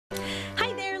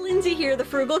Lindsay here, the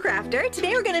Frugal Crafter.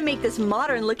 Today we're going to make this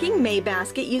modern looking May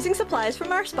basket using supplies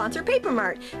from our sponsor Paper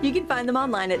Mart. You can find them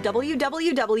online at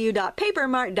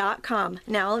www.papermart.com.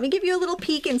 Now let me give you a little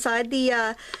peek inside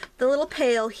the little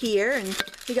pail here, and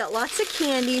we got lots of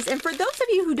candies. And for those of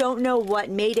you who don't know what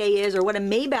May Day is or what a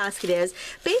May basket is,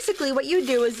 basically what you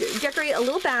do is decorate a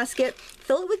little basket,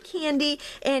 fill it with candy,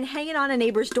 and hang it on a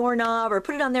neighbor's doorknob or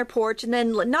put it on their porch, and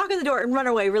then knock on the door and run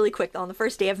away really quick on the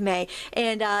first day of May.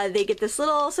 And they get this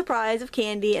little surprise of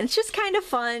candy, and it's just kind of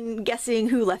fun guessing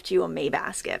who left you a May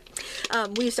basket.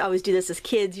 We used to always do this as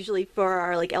kids, usually for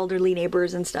our like elderly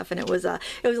neighbors and stuff, and it was a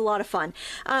lot of fun.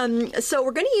 So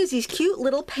we're going to use these cute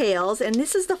little pails, and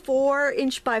this is the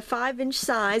 4-inch by 5-inch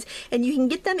size, and you can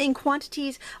get them in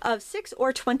quantities of 6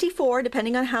 or 24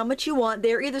 depending on how much you want.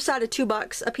 They're either side of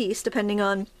 $2 a piece depending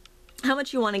on how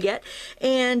much you want to get,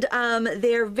 and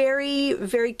they're very,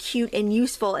 very cute and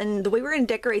useful. And the way we're going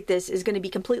to decorate this is going to be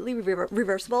completely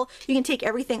reversible. You can take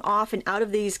everything off and out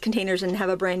of these containers and have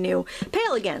a brand new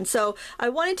pail again. So I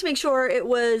wanted to make sure it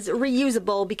was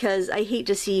reusable because I hate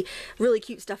to see really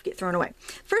cute stuff get thrown away.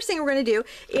 First thing we're going to do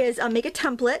is make a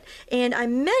template, and I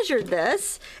measured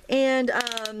this, and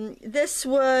this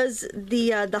was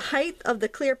the height of the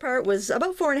clear part was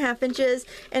about 4.5 inches,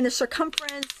 and the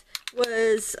circumference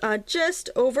was just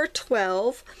over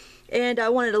 12, and I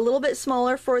wanted a little bit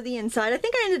smaller for the inside. I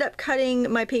think I ended up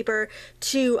cutting my paper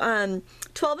to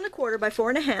 12.25 by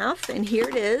 4.5, and here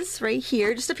it is right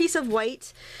here, just a piece of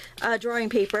white drawing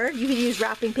paper. You could use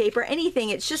wrapping paper, anything.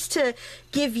 It's just to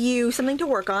give you something to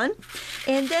work on.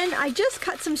 And then I just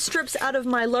cut some strips out of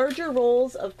my larger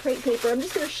rolls of crepe paper. I'm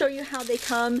just going to show you how they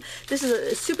come. This is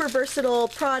a super versatile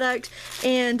product,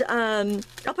 and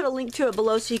I'll put a link to it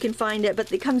below so you can find it,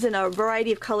 but it comes in a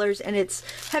variety of colors, and it's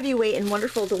heavyweight and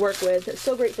wonderful to work with. It's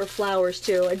so great for flowers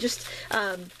too.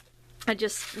 I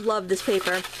just love this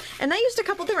paper. And I used a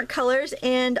couple different colors,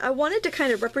 and I wanted to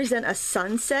kind of represent a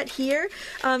sunset here.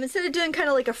 Instead of doing kind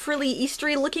of like a frilly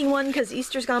Eastery looking one, because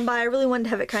Easter's gone by, I really wanted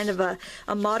to have it kind of a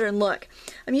modern look.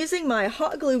 I'm using my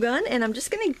hot glue gun, and I'm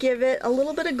just going to give it a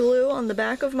little bit of glue on the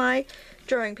back of my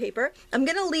drawing paper. I'm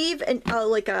going to leave an,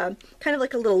 like a kind of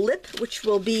like a little lip, which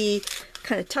will be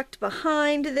kind of tucked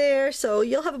behind there, so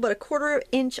you'll have about 1/4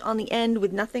 inch on the end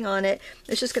with nothing on it.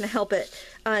 It's just going to help it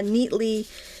neatly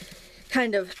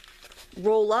kind of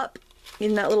roll up,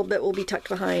 and that little bit will be tucked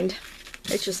behind.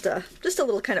 It's just a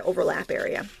little kind of overlap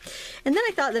area. And then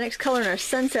I thought the next color in our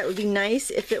sunset would be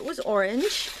nice if it was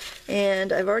orange,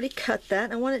 and I've already cut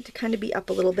that. I want it to kind of be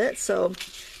up a little bit, so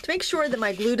to make sure that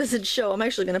my glue doesn't show, I'm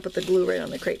actually going to put the glue right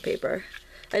on the crepe paper.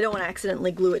 I don't want to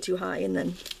accidentally glue it too high and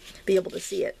then be able to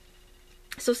see it.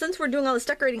 So since we're doing all this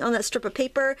decorating on that strip of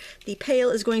paper, the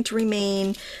pail is going to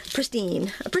remain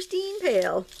pristine. A pristine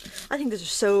pail. I think those are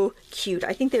so cute.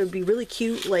 I think they would be really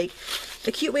cute, like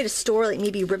a cute way to store like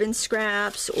maybe ribbon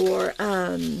scraps or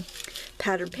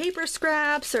patterned paper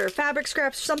scraps or fabric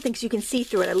scraps or something, so you can see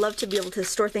through it. I love to be able to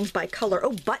store things by color.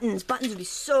 Oh, buttons. Buttons would be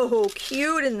so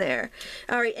cute in there.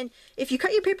 All right, and if you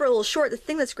cut your paper a little short, the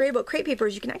thing that's great about crepe paper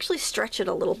is you can actually stretch it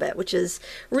a little bit, which is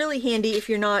really handy if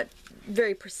you're not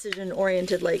very precision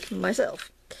oriented like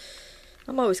myself.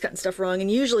 I'm always cutting stuff wrong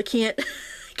and usually can't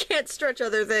stretch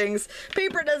other things.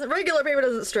 Regular paper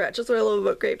doesn't stretch. That's what I love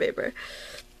about crepe paper.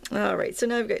 Alright, so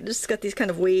now I've just got these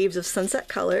kind of waves of sunset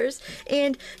colors,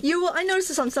 and I noticed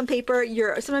this on some paper,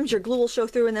 sometimes your glue will show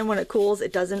through, and then when it cools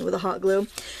it doesn't with a hot glue.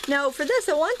 Now for this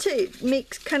I want to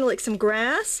make kind of like some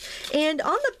grass, and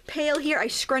on the pail here I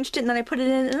scrunched it and then I put it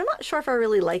in, and I'm not sure if I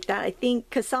really like that. I think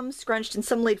because some scrunched and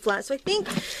some laid flat, so I think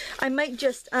I might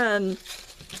just kind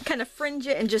of fringe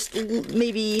it and just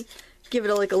maybe give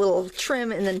it like a little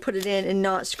trim and then put it in and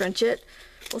not scrunch it.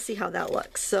 We'll see how that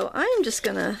looks. So I'm just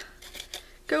gonna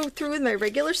go through with my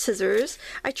regular scissors.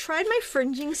 I tried my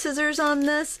fringing scissors on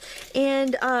this,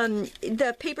 and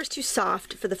the paper's too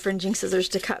soft for the fringing scissors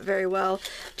to cut very well.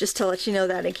 Just to let you know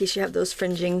that in case you have those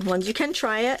fringing ones. You can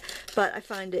try it, but I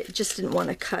find it just didn't want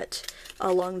to cut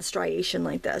along the striation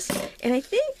like this. And I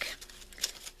think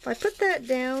if I put that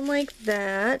down like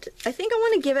that, I think I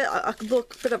want to give it a little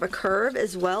bit of a curve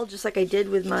as well, just like I did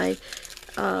with my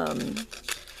kind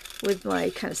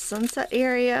of sunset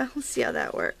area. Let's see how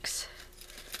that works.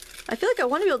 I feel like I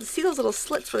want to be able to see those little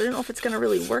slits, but I don't know if it's going to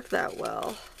really work that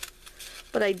well.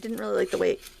 But I didn't really like the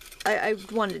way, I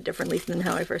wanted it differently than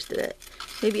how I first did it.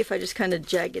 Maybe if I just kind of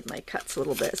jagged my cuts a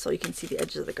little bit so you can see the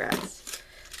edges of the grass.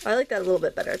 I like that a little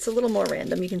bit better. It's a little more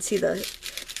random. You can see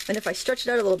and if I stretch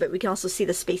it out a little bit, we can also see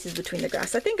the spaces between the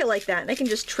grass. I think I like that, and I can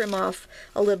just trim off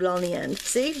a little bit on the end.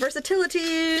 See?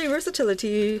 Versatility!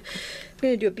 Versatility! I'm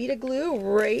going to do a bead of glue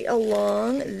right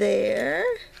along there.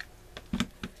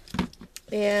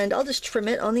 And I'll just trim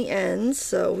it on the ends,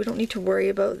 so we don't need to worry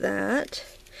about that.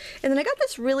 And then I got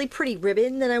this really pretty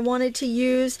ribbon that I wanted to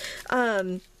use.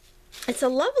 It's a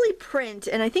lovely print,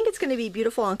 and I think it's going to be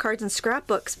beautiful on cards and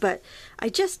scrapbooks, but I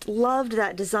just loved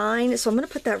that design, so I'm going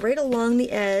to put that right along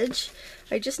the edge.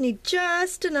 I just need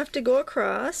just enough to go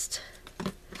across.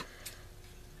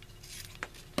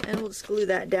 And we'll just glue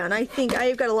that down. I think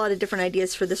I've got a lot of different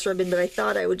ideas for this ribbon, but I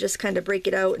thought I would just kind of break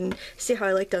it out and see how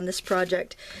I liked on this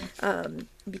project,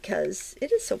 because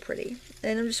it is so pretty.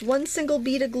 And I'm just one single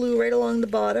bead of glue right along the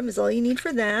bottom is all you need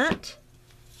for that.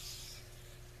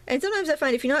 And sometimes I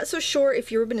find if you're not so sure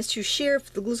if your ribbon is too sheer,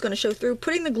 if the glue's going to show through,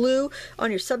 putting the glue on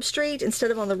your substrate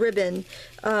instead of on the ribbon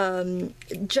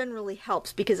generally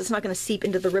helps, because it's not going to seep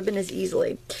into the ribbon as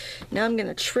easily. Now I'm going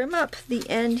to trim up the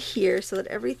end here so that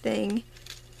everything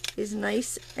is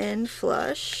nice and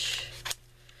flush.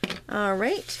 All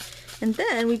right, and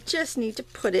then we just need to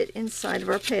put it inside of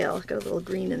our pail. Got a little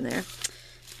green in there.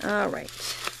 All right,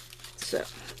 so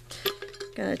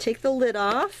gonna take the lid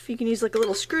off. You can use like a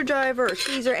little screwdriver or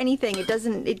tweezer, anything.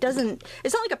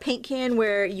 It's not like a paint can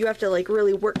where you have to like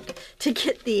really work to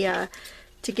get the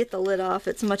lid off.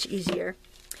 It's much easier,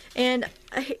 and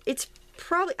it's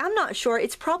probably, I'm not sure,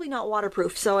 it's probably not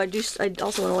waterproof, so I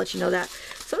also want to let you know that.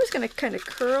 So I'm just going to kind of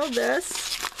curl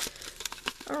this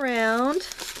around.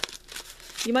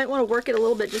 You might want to work it a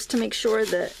little bit just to make sure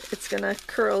that it's going to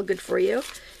curl good for you.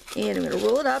 And I'm going to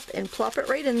roll it up and plop it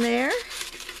right in there.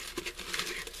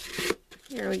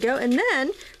 There we go. And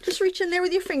then just reach in there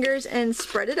with your fingers and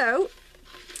spread it out.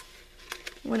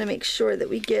 I want to make sure that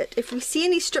we get, if we see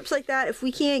any strips like that, if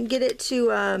we can't get it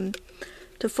to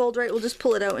fold right, we'll just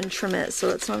pull it out and trim it, so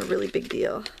it's not a really big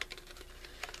deal.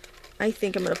 I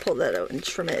think I'm going to pull that out and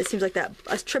trim it. It seems like that,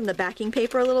 let's trim the backing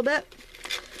paper a little bit.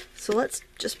 So let's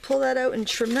just pull that out and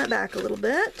trim that back a little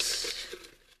bit.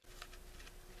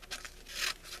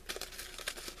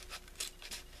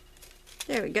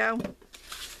 There we go.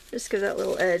 Just give that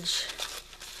little edge,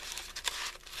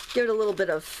 give it a little bit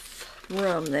of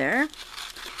room there.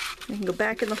 We can go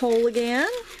back in the hole again.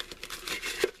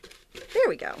 There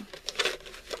we go.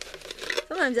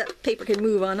 Sometimes that paper can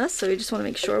move on us, so we just want to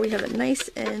make sure we have it nice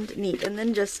and neat, and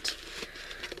then just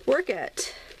work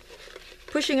it,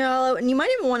 pushing it all out. And you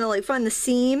might even want to like find the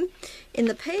seam in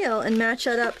the pail and match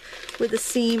that up with the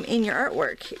seam in your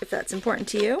artwork if that's important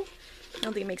to you. I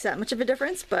don't think it makes that much of a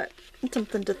difference, but it's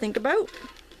something to think about.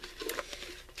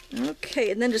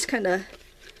 Okay, and then just kind of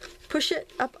push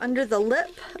it up under the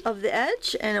lip of the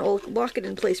edge, and it will lock it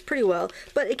in place pretty well.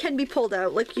 But it can be pulled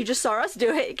out, like you just saw us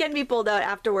do it. It can be pulled out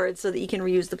afterwards so that you can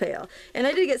reuse the pail. And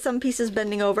I did get some pieces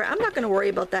bending over. I'm not going to worry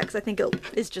about that because I think it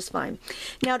is just fine.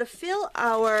 Now to fill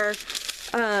our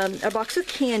box with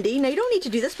candy. Now you don't need to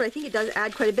do this, but I think it does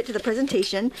add quite a bit to the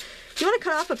presentation. You want to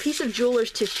cut off a piece of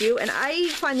jeweler's tissue, and I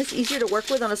find this easier to work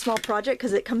with on a small project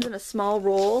because it comes in a small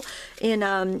roll in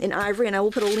ivory, and I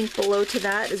will put a link below to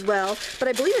that as well. But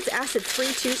I believe it's acid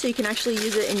free too, so you can actually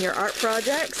use it in your art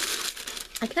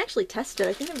projects. I can actually test it.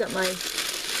 I think I've got my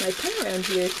pen around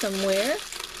here somewhere.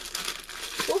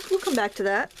 We'll come back to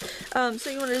that. So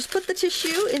you want to just put the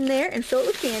tissue in there and fill it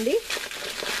with candy.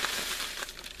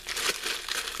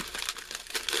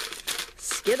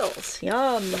 Skittles,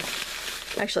 yum.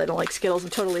 Actually, I don't like Skittles. I'm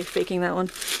totally faking that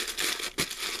one.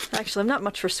 Actually, I'm not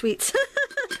much for sweets.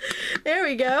 There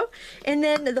we go. And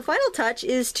then the final touch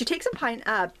is to take some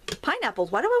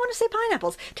pineapples. Why do I want to say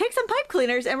pineapples? Take some pipe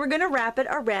cleaners, and we're going to wrap it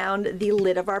around the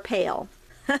lid of our pail.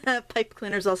 Pipe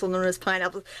cleaners, also known as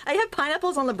pineapples. I have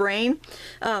pineapples on the brain.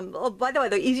 Oh, by the way,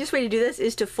 the easiest way to do this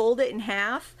is to fold it in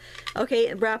half. Okay,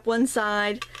 and wrap one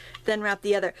side, then wrap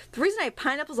the other. The reason I have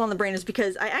pineapples on the brain is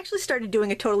because I actually started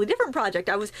doing a totally different project.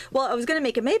 I was going to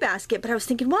make a May basket, but I was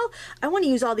thinking, well, I want to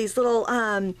use all these little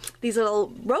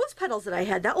rose petals that I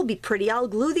had. That will be pretty. I'll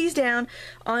glue these down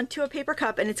onto a paper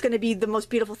cup, and it's going to be the most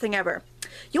beautiful thing ever.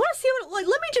 You want to see what it, like?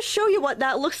 Let me just show you what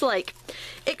that looks like.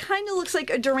 It kind of looks like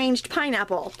a deranged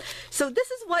pineapple. So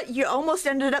this is what you almost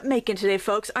ended up making today,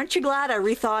 folks. Aren't you glad I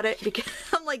rethought it? Because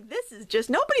I'm like, this is just,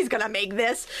 nobody's gonna make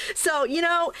this. So, you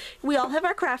know, we all have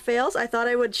our craft fails. I thought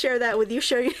I would share that with you,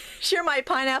 share my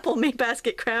pineapple May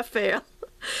basket craft fail.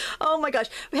 Oh my gosh.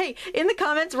 Hey, in the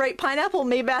comments, write pineapple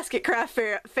May basket craft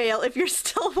fail if you're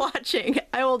still watching.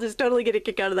 I will just totally get a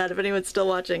kick out of that if anyone's still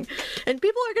watching. And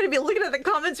people are going to be looking at the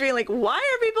comments being like, why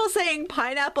are people saying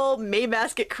pineapple May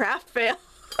basket craft fail?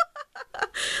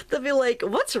 They'll be like,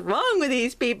 what's wrong with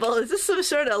these people? Is this some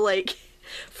sort of like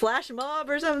flash mob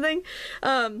or something?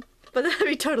 but that'd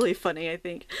be totally funny, I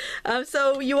think.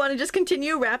 So you want to just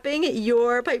continue wrapping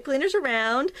your pipe cleaners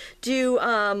around. Do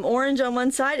orange on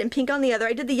one side and pink on the other.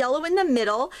 I did the yellow in the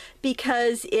middle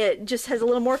because it just has a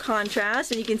little more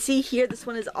contrast, and you can see here this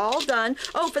one is all done.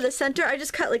 Oh, for the center I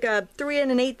just cut like a 3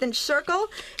 1/8 inch circle,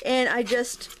 and I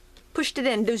just pushed it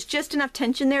in. There's just enough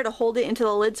tension there to hold it into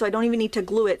the lid, so I don't even need to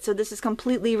glue it. So this is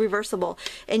completely reversible,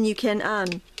 and you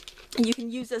can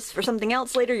use this for something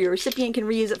else later. Your recipient can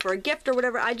reuse it for a gift or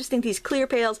whatever. I just think these clear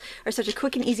pails are such a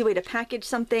quick and easy way to package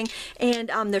something, and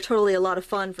they're totally a lot of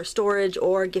fun for storage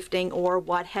or gifting or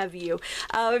what have you.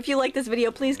 If you like this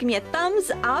video, please give me a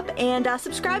thumbs up and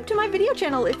subscribe to my video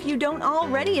channel if you don't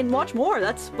already, and watch more.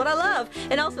 That's what I love.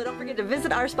 And also don't forget to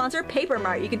visit our sponsor, Paper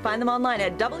Mart. You can find them online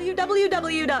at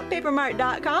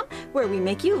www.papermart.com, where we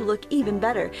make you look even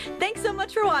better. Thanks so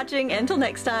much for watching. Until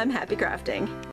next time, happy crafting.